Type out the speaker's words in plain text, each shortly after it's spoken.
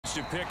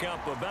chance to pick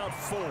up about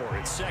 4.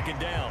 It's second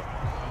down.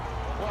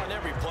 Well, on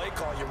every play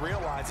call, you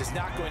realize it's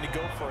not going to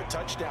go for a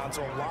touchdown.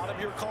 So a lot of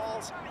your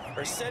calls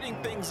are setting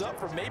things up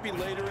for maybe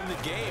later in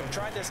the game,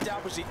 trying to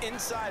establish the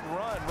inside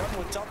run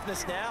with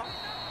toughness now,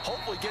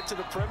 hopefully get to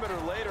the perimeter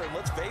later. And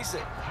let's face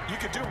it, you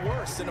could do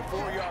worse than a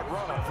 4-yard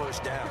run on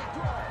first down.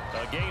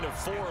 A gain of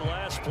 4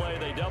 last play.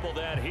 They double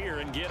that here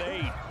and get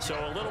 8. So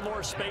a little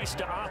more space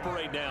to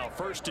operate now.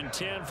 1st and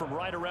 10 from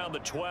right around the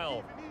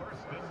 12.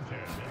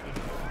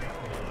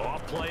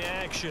 Off play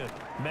action.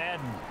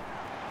 Madden.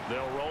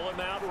 They'll roll him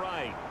out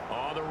right.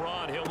 On the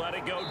run, he'll let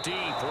it go deep,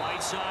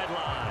 right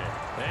sideline.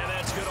 And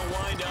that's going to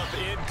wind up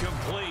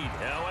incomplete.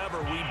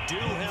 However, we do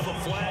have a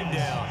flag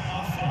down.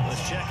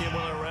 Let's check in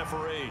with our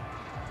referee.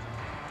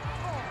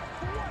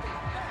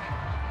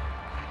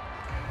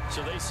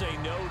 So they say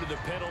no to the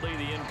penalty.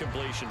 The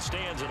incompletion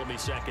stands. It'll be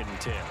 2nd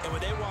and 10. And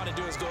what they want to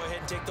do is go ahead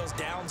and take those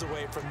downs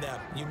away from them.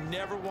 You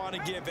never want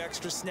to give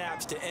extra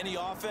snaps to any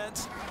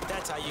offense.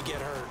 That's how you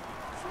get hurt.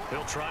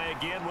 He'll try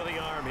again with the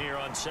arm here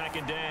on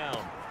 2nd down.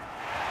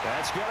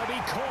 That's going to be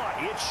caught.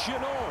 It's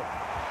Chenault.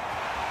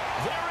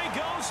 There he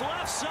goes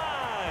left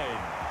side.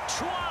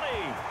 20,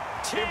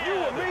 10,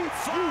 5,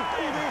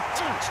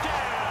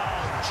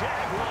 touchdown,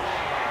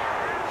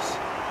 Jaguars.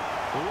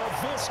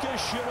 LaVisca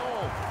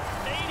Chenault,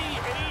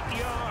 88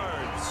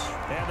 yards.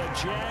 And the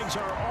Jags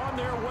are on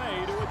their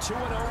way to a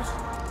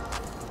 2-0.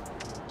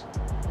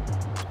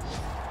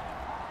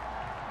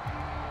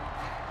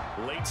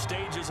 Late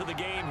stages of the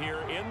game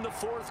here in the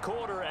 4th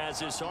quarter as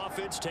this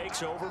offense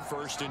takes over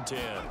 1st and 10.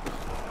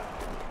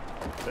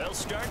 They'll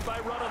start by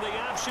running the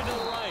option to the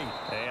right.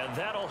 And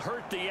that'll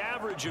hurt the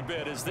average a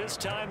bit as this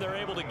time they're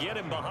able to get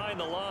him behind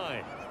the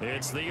line.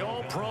 It's the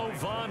All-Pro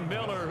Von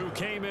Miller who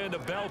came in to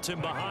belt him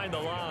behind the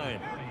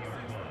line.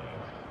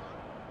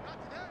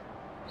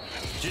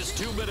 Just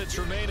 2 minutes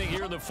remaining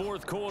here in the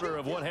 4th quarter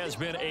of what has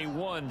been a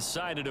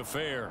one-sided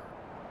affair.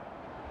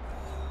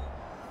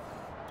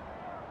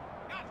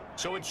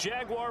 So it's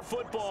Jaguar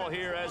football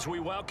here as we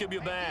welcome you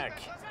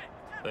back.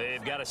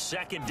 They've got a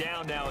 2nd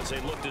down now as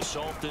they look to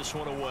salt this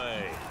one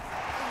away.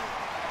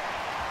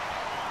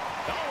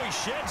 Oh, he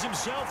sheds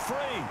himself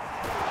free.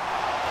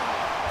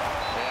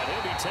 And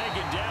he'll be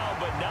taken down,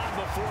 but not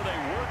before they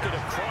work it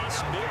across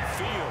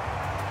midfield.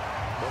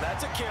 Well,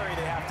 that's a carry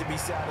they have to be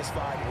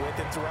satisfied with.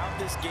 And throughout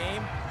this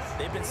game,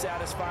 they've been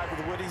satisfied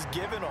with what he's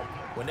given them.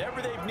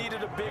 Whenever they've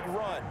needed a big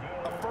run,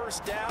 a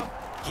 1st down,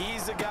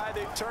 he's the guy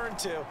they've turned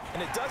to.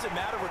 And it doesn't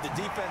matter what the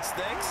defense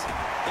thinks.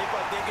 They've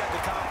got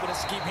the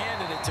confidence to keep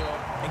handing it to him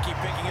and keep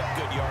picking up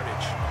good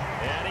yardage.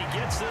 And he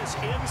gets this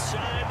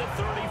inside the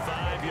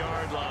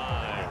 35-yard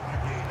line.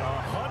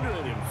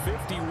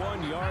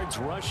 151 yards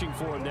rushing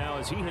for him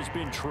now as he has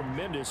been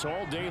tremendous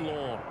all day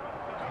long.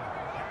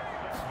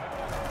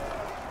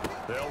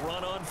 They'll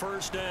run on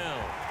 1st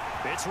down.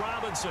 It's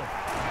Robinson.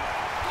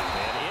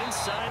 And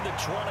inside the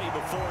 20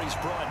 before he's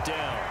brought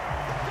down.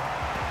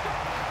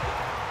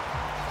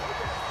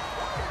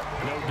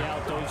 No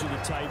doubt those are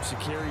the types of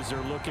carries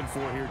they're looking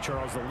for here,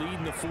 Charles. The lead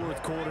in the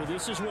 4th quarter.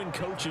 This is when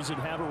coaches that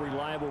have a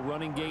reliable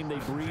running game, they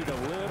breathe a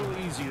little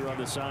easier on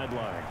the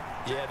sideline.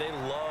 Yeah, they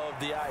love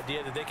the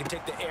idea that they can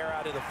take the air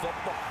out of the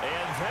football.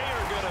 And they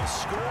are going to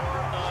score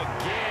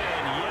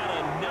again. Yet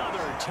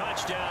another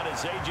touchdown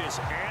as they just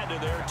add to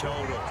their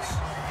totals.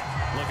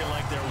 Looking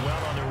like they're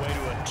well on their way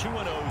to a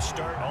 2-0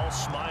 start. All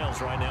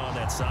smiles right now on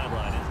that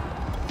sideline.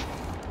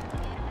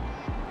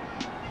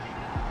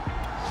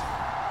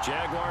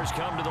 Jaguars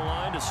come to the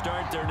line to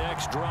start their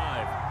next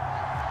drive.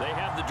 They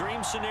have the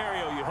dream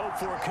scenario you hope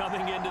for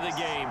coming into the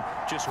game.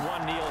 Just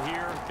one kneel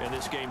here, and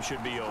this game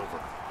should be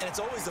over. And it's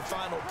always the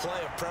final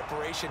play of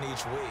preparation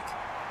each week.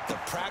 The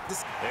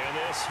practice. And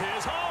this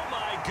is, oh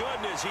my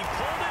goodness, he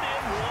pulled it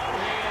in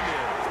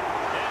one-handed.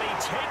 And he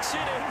takes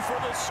it in for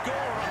the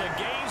score on the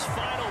game's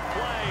final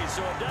play,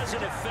 so it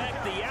doesn't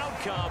affect the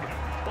outcome,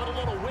 but a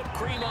little whipped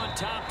cream on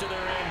top to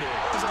their ending.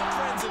 As our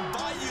friends in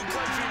Bayou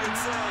Country would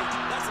say,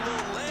 that's a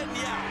little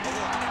lagniappe, a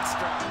little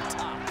extra on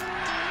top.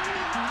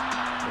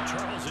 Well,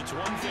 Charles, it's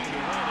one thing to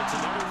win, it's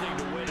another thing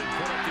to win and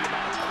put up the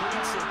amount of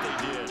points that they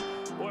did.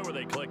 Boy, were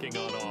they clicking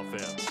on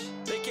offense.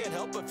 They can't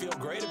help but feel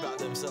great about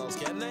themselves,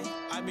 can they?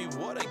 I mean,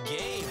 what a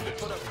game to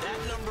put up that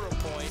number of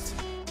points,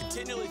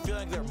 continually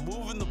feeling like they're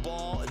moving the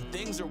ball and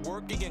things are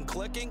working and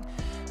clicking.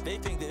 They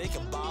think that they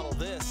can bottle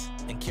this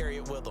and carry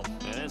it with them.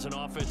 And as an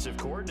offensive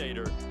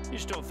coordinator, you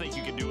just don't think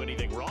you can do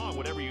anything wrong.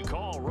 Whatever you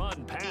call,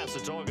 run, pass,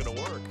 it's all going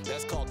to work.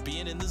 That's called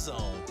being in the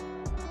zone.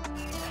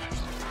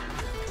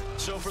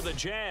 So for the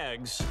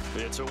Jags,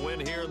 it's a win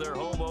here in their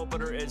home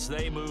opener as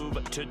they move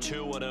to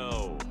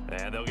 2-0.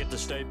 And they'll get to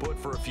stay put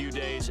for a few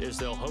days as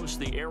they'll host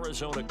the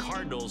Arizona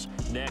Cardinals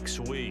next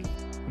week.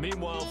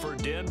 Meanwhile, for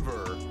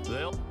Denver,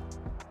 they'll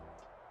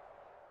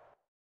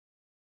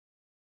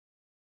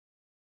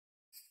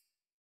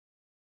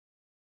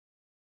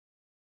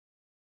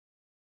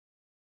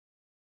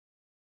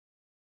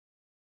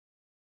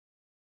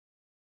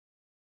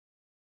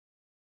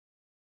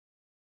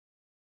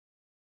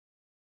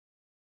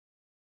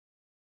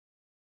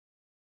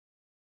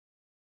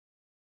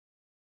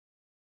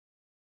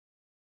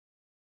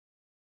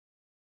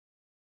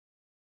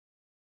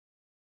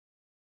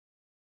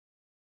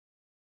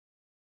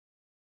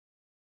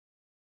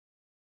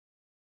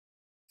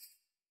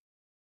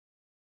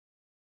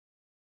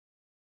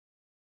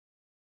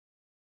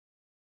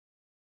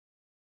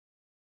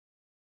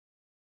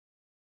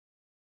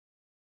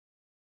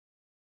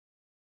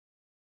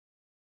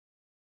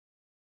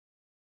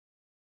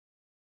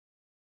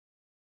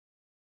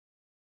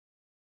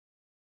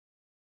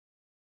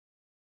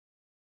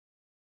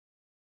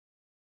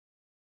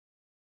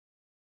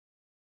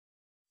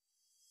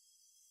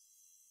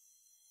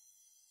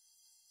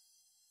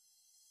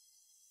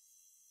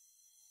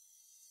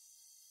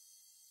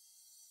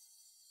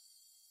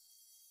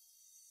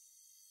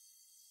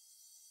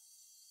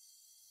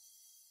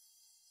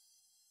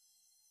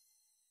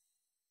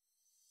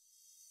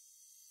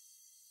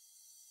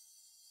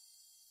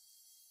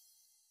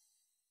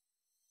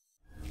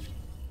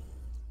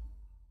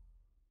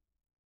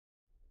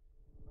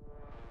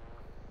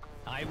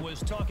I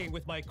was talking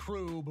with my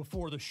crew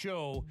before the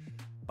show.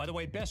 By the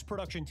way, best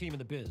production team in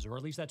the biz, or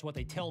at least that's what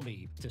they tell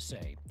me to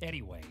say.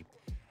 Anyway,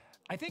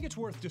 I think it's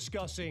worth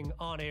discussing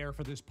on air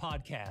for this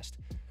podcast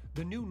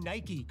the new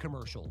Nike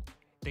commercial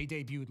they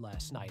debuted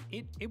last night.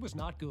 It was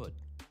not good.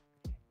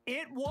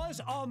 It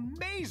was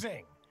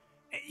amazing.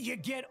 You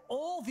get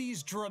all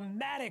these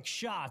dramatic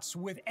shots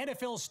with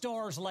NFL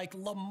stars like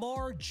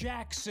Lamar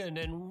Jackson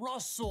and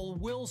Russell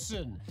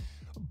Wilson.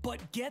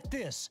 But get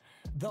this,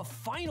 the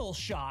final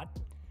shot,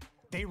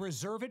 they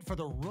reserve it for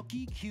the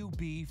rookie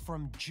QB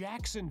from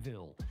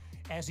Jacksonville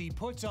as he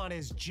puts on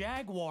his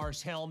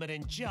Jaguars helmet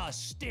and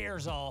just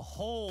stares a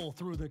hole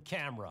through the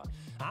camera.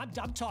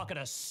 I'm talking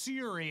a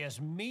serious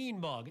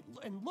mean mug.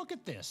 And look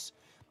at this.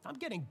 I'm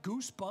getting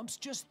goosebumps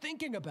just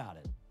thinking about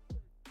it.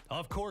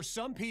 Of course,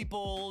 some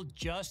people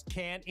just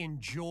can't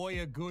enjoy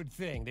a good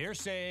thing. They're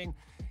saying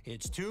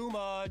it's too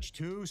much,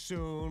 too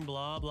soon,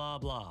 blah, blah,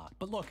 blah.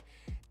 But look,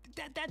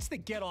 that's the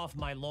get off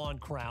my lawn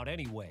crowd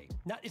anyway.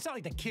 It's not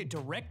like the kid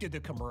directed the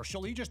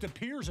commercial. He just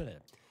appears in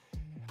it.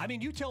 I mean,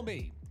 you tell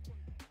me.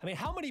 I mean,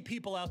 how many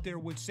people out there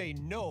would say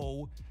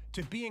no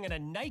to being in a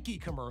Nike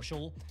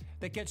commercial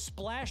that gets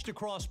splashed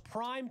across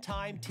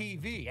primetime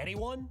TV?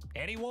 Anyone?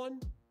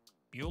 Anyone?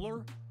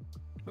 Bueller?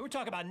 We're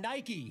talking about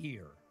Nike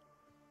here.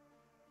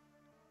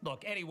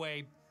 Look,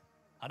 anyway,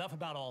 enough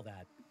about all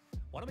that.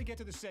 Why don't we get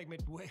to the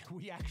segment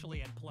we actually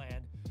had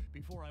planned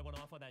before I went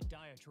off on that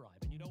diatribe?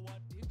 And you know what?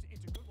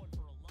 It's a good one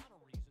for a lot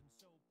of reasons,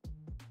 so...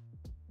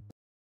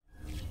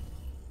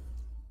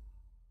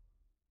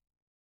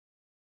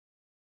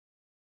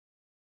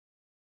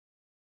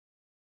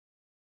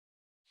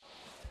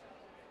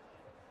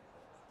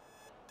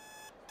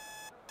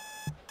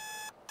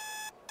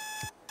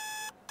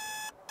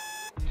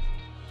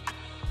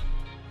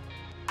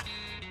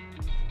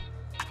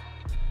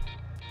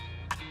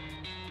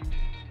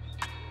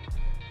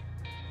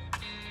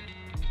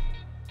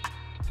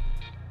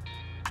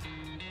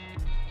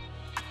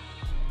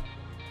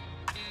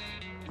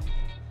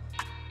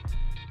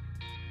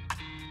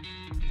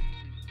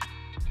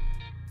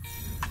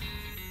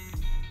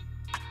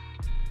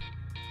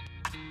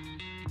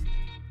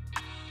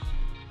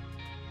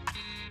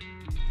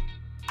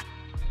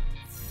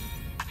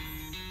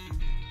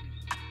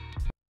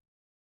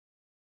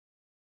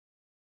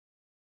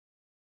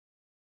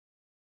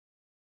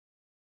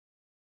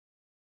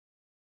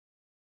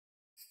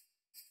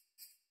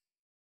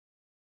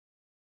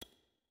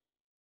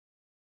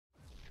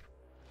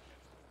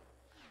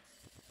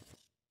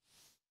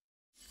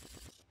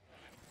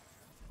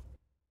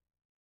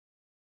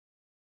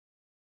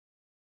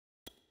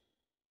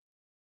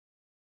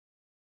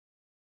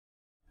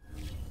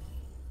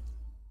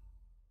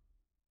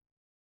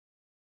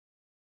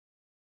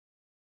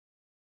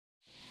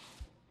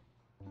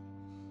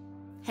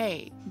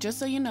 Hey, just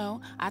so you know,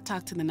 I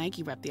talked to the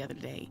Nike rep the other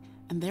day,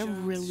 and they're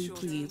really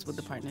pleased with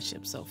the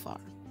partnership so far,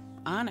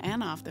 on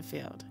and off the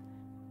field.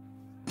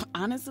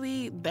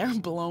 Honestly, they're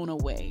blown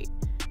away.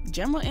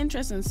 General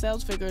interest and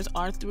sales figures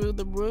are through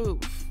the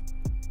roof.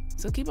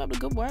 So keep up the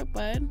good work,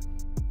 bud.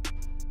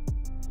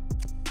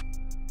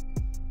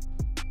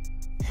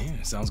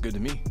 Yeah, sounds good to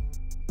me.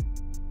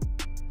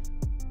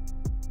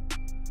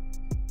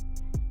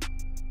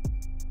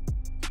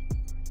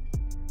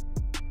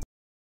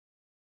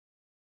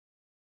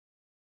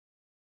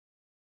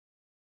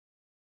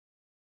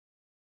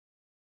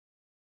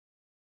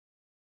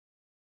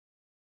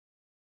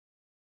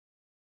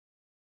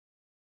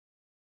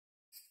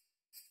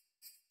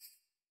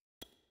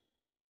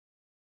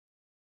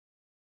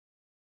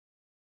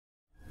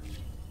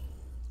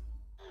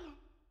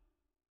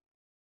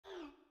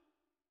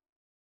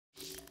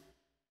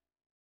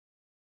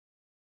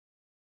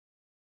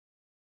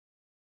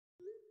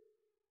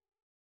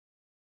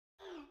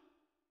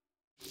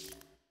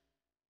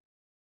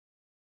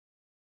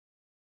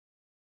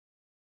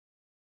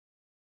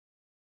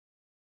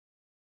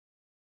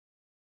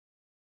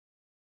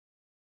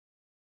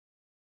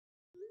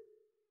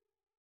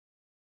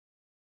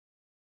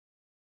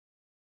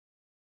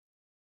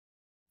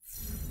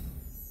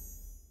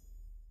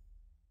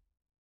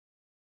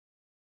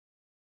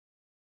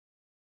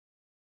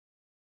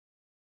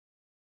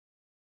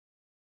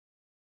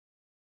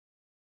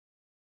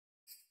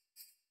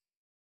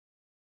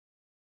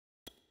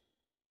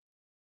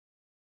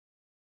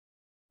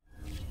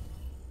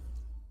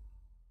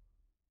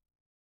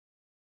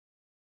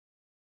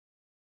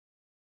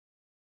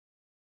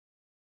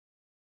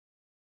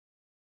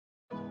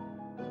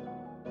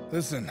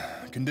 Listen,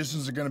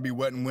 conditions are going to be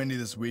wet and windy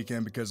this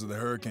weekend because of the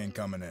hurricane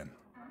coming in.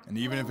 And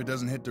even if it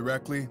doesn't hit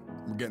directly,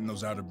 we're getting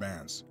those outer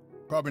bands.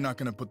 Probably not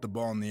going to put the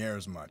ball in the air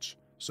as much.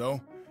 So,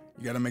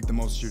 you got to make the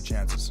most of your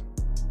chances.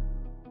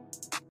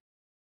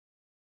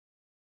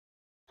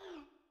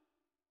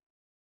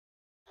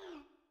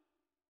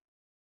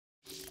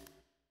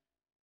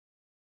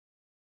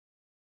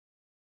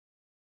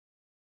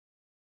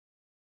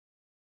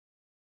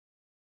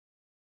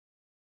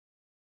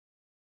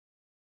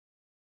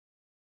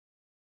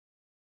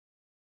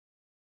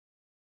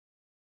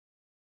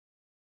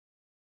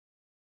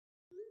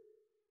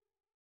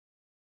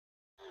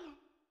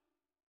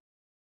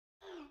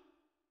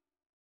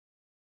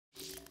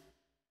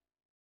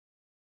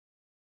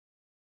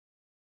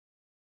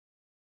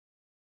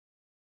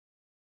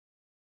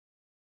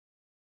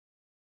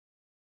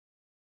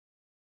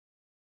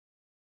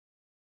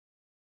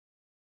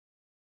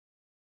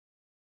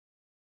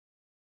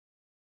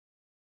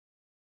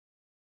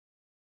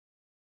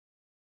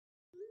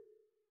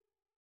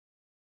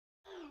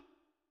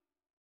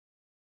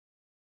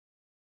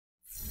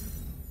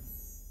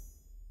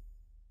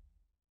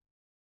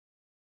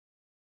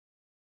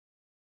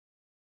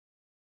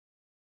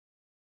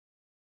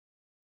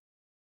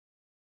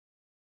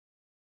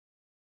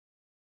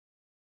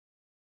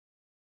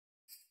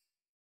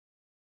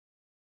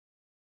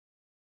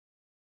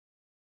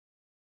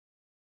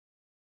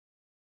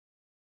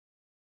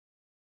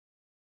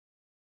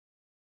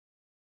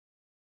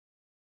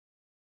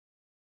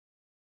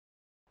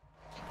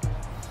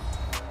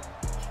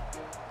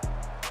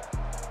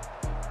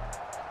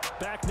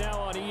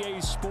 on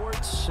EA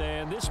Sports,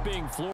 and this being Florida.